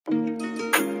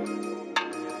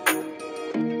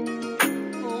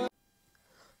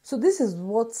So this is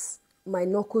what my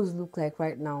knuckles look like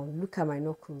right now. Look at my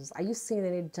knuckles. Are you seeing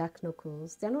any dark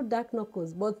knuckles? They're not dark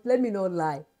knuckles, but let me not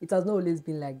lie, it has not always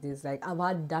been like this. Like, I've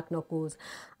had dark knuckles,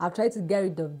 I've tried to get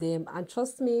rid of them, and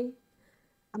trust me,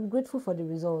 I'm grateful for the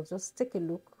results. Just take a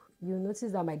look. You'll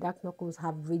notice that my dark knuckles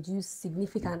have reduced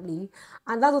significantly,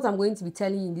 and that's what I'm going to be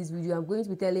telling you in this video. I'm going to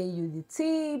be telling you the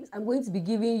tips. I'm going to be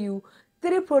giving you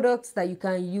 3 products that you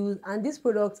can use, and these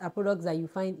products are products that you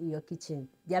find in your kitchen.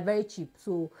 They are very cheap,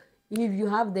 so if you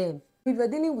have them, if you're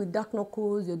dealing with dark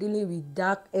knuckles, you're dealing with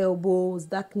dark elbows,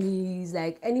 dark knees,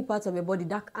 like any part of your body,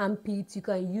 dark armpits, you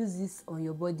can use this on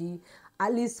your body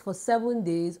at least for 7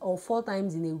 days or 4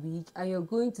 times in a week, and you're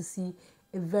going to see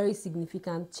a very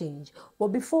significant change. But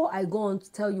before I go on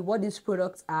to tell you what these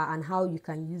products are and how you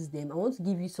can use them, I want to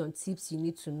give you some tips you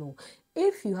need to know.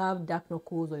 If you have dark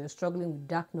knuckles or you're struggling with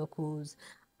dark knuckles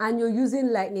and you're using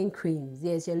lightening creams,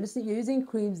 yes, you're using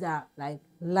creams that are like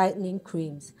lightening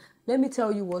creams, let me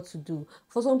tell you what to do.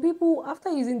 For some people,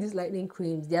 after using these lightening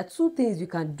creams, there are 2 things you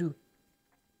can do.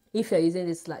 If you're using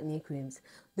these lightening creams,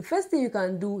 the first thing you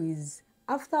can do is,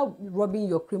 after rubbing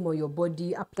your cream on your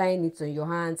body, applying it on your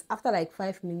hands, after like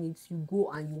 5 minutes, you go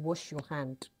and you wash your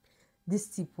hand. This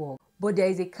tip works. But there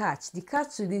is a catch. The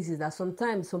catch to this is that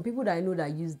sometimes some people that I know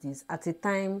that use this at a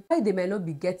time, they may not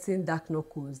be getting dark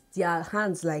knuckles, their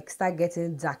hands like start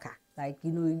getting darker. Like,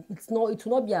 you know, it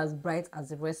will not be as bright as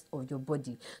the rest of your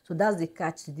body. So that's the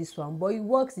catch to this one. But it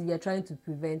works if you're trying to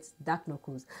prevent dark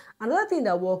knuckles. Another thing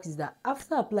that works is that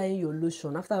after applying your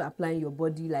lotion, after applying your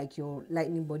body, like your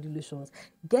lightening body lotions,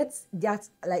 get that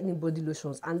lightening body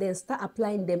lotions and then start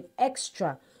applying them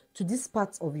extra to this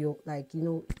part of your, like, you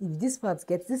know, if these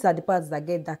are the parts that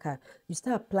get darker, you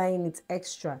start applying it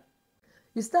extra.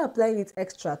 You start applying it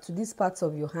extra to these parts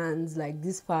of your hands, like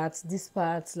these parts,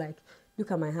 like,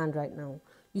 look at my hand right now.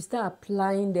 You start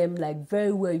applying them like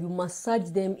very well. You massage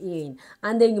them in,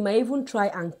 and then you might even try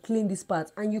and clean these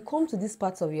parts, and you come to these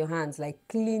parts of your hands, like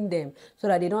clean them so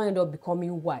that they don't end up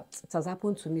becoming white. It has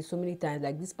happened to me so many times,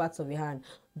 like these parts of your hand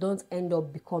don't end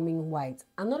up becoming white.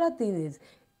 Another thing is,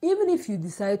 even if you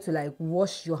decide to like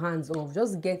wash your hands off,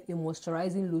 just get a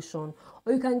moisturizing lotion,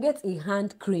 or you can get a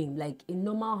hand cream, like a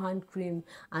normal hand cream,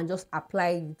 and just apply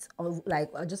it all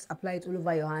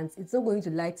over your hands. It's not going to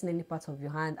lighten any part of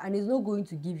your hand, and it's not going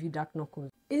to give you dark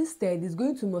knuckles. Instead, it's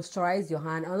going to moisturize your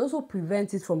hand and also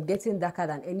prevent it from getting darker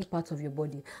than any part of your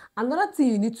body. Another thing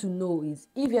you need to know is,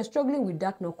 if you're struggling with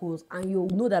dark knuckles and you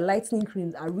know that lightening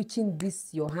creams are reaching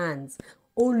your hands,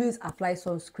 always apply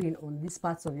sunscreen on these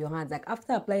parts of your hands. Like,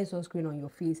 after applying sunscreen on your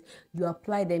face, you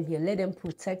apply them here. Let them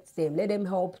protect them. Let them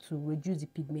help to reduce the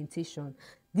pigmentation.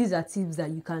 These are tips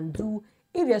that you can do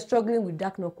if you're struggling with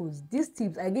dark knuckles. These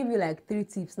tips, I gave you like 3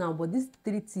 tips now, but these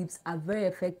 3 tips are very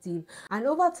effective, and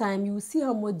over time you will see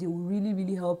how much they will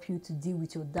really help you to deal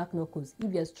with your dark knuckles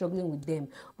if you're struggling with them.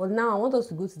 But now I want us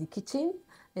to go to the kitchen.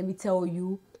 Let me tell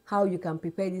you how you can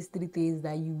prepare these 3 things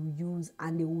that you use,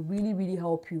 and they will really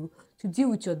help you to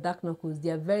deal with your dark knuckles. They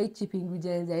are very cheap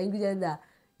ingredients. They are ingredients that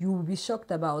you will be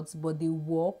shocked about, but they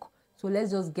work. So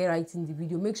let's just get right in the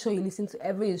video. Make sure you listen to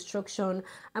every instruction.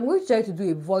 I'm going to try to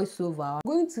do a voiceover. I'm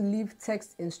going to leave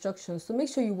text instructions, so make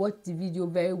sure you watch the video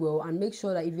very well, and make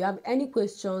sure that if you have any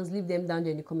questions, leave them down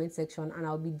there in the comment section, and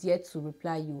I'll be there to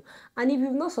reply you. And if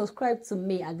you've not subscribed to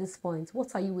me at this point,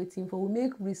 what are you waiting for? We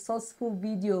make resourceful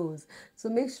videos, so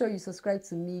make sure you subscribe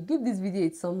to me. Give this video a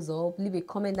thumbs up. Leave a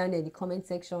comment down there in the comment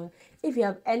section if you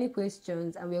have any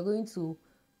questions, and we are going to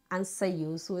answer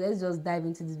you. So let's just dive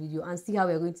into this video and see how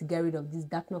we're going to get rid of these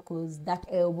dark knuckles, dark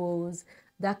elbows,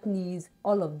 dark knees,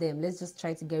 all of them. Let's just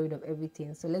try to get rid of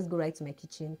everything. So let's go right to my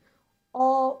kitchen,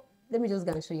 or let me just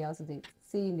go and show you how to do it.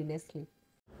 See you in the next clip.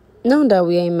 Now that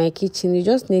we are in my kitchen, you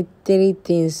just need 3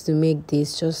 things to make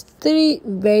this. Just 3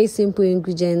 very simple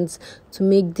ingredients to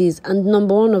make this. And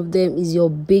number 1 of them is your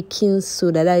baking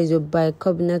soda. That is your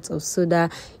bicarbonate of soda.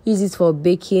 Use it for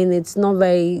baking. It's not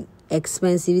very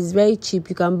expensive. It's very cheap.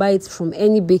 You can buy it from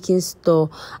any baking store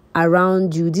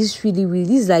around you. This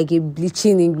is like a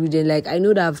bleaching ingredient. Like, I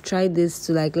know that I've tried this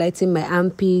to like lighten my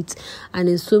armpits and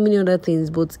in so many other things,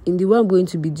 but in the way I'm going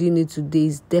to be doing it today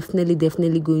is definitely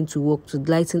going to work to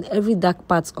lighten every dark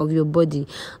part of your body.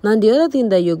 Now, the other thing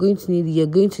that you're going to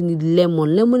need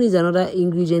lemon. Lemon is another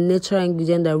ingredient, natural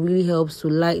ingredient that really helps to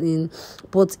lighten,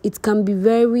 but it can be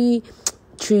very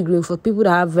triggering for people that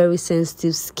have very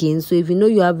sensitive skin. So if you know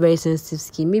you have very sensitive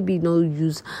skin, maybe don't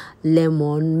use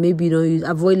lemon, maybe don't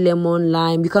avoid lemon,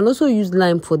 lime. You can also use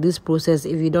lime for this process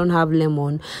if you don't have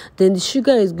lemon. Then the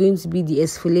sugar is going to be the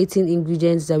exfoliating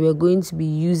ingredients that we are going to be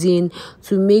using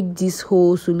to make this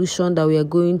whole solution that we are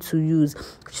going to use.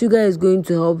 Sugar is going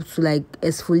to help to like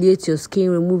exfoliate your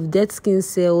skin, remove dead skin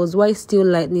cells while still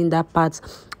lightening that part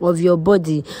of your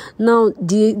body. Now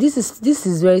this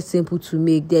is very simple to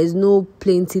make. There is no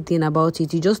plenty thing about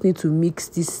it. You just need to mix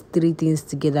these three things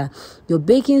together: your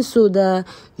baking soda,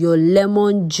 your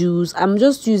lemon juice. I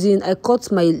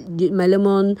cut my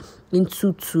lemon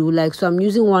into two, so I'm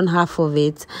using 1/2 of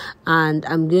it, and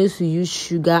I'm going to use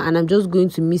sugar, and I'm just going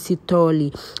to mix it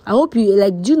thoroughly. I hope you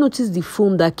do you notice the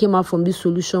foam that came out from this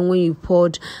solution when you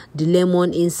poured the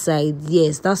lemon inside?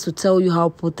 Yes, that's to tell you how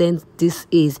potent this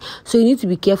is. So you need to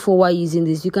be careful while using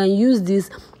this. You can use this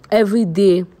every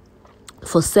day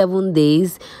for 7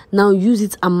 days. Now use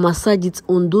it and massage it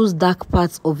on those dark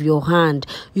parts of your hand.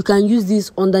 You can use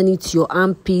this underneath your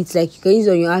armpits, you can use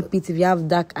it on your armpits if you have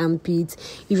dark armpits.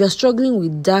 If you're struggling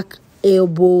with dark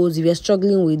elbows, if you're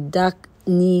struggling with dark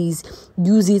knees,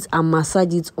 use it and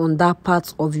massage it on that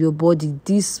part of your body.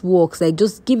 This works.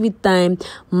 Just give it time,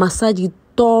 massage it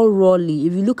thoroughly.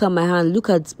 If you look at my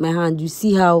hand, you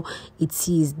see how it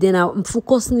is. Then I'm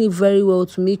focusing it very well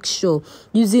to make sure,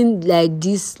 using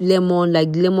this lemon, the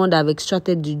lemon that I've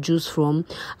extracted the juice from,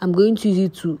 I'm going to use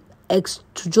it to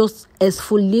just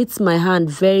exfoliate my hand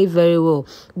very, very well,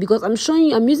 because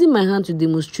I'm using my hand to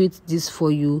demonstrate this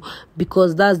for you,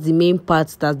 because that's the main part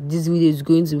that this video is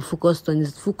going to be focused on.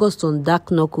 It's focused on dark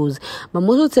knuckles, but I'm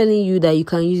also telling you that you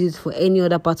can use it for any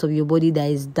other part of your body that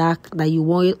is dark, that you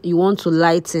want to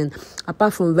lighten,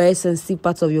 apart from very sensitive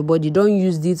parts of your body. Don't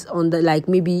use this on the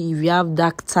maybe if you have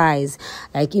dark ties,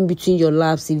 in between your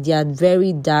laps, if they are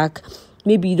very dark,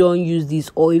 maybe you don't use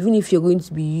this. Or even if you're going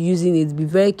to be using it, be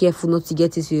very careful not to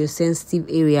get it to your sensitive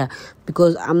area,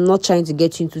 because I'm not trying to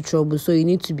get you into trouble, so you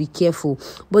need to be careful.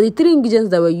 But the 3 ingredients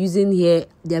that we're using here,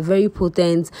 they're very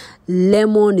potent.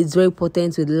 Lemon is very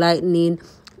potent with lightening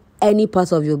any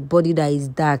part of your body that is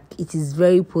dark. It is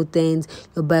very potent.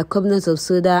 Your bicarbonate of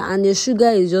soda and your sugar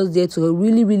is just there to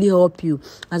really, really help you.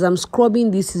 As I'm scrubbing,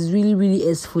 this is really, really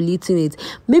exfoliating it.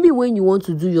 Maybe when you want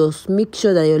to do yours, make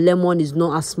sure that your lemon is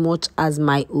not as much as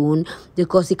my own,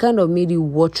 because it kind of made it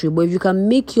watery. But if you can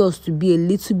make yours to be a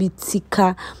little bit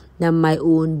thicker than my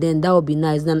own, then that would be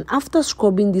nice. Then after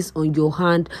scrubbing this on your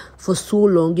hand for so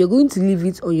long, you're going to leave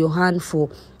it on your hand for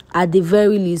at the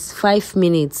very least 5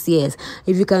 minutes. Yes,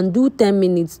 if you can do 10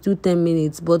 minutes, do 10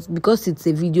 minutes. But because it's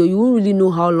a video, you won't really know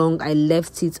how long I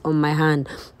left it on my hand.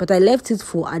 But I left it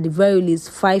for at the very least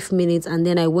 5 minutes, and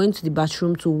then I went to the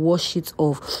bathroom to wash it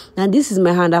off. And this is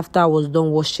my hand after I was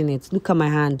done washing it. Look at my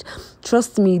hand.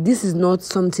 Trust me, this is not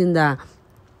something that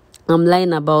I'm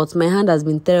lying about. My hand has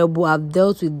been terrible. I've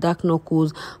dealt with dark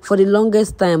knuckles for the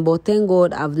longest time, but thank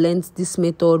God I've learned this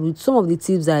method with some of the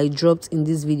tips that I dropped in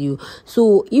this video.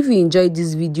 So if you enjoyed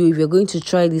this video, if you're going to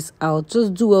try this out,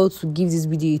 just do well to give this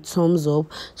video a thumbs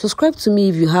up. Subscribe to me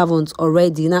if you haven't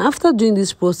already. Now, after doing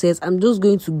this process, I'm just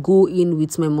going to go in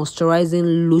with my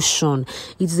moisturizing lotion.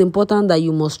 It is important that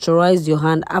you moisturize your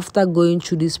hand after going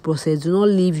through this process. Do not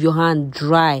leave your hand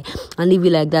dry and leave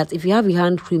it like that. If you have a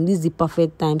hand cream, this is the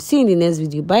perfect time. See you in the next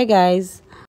video. Bye guys.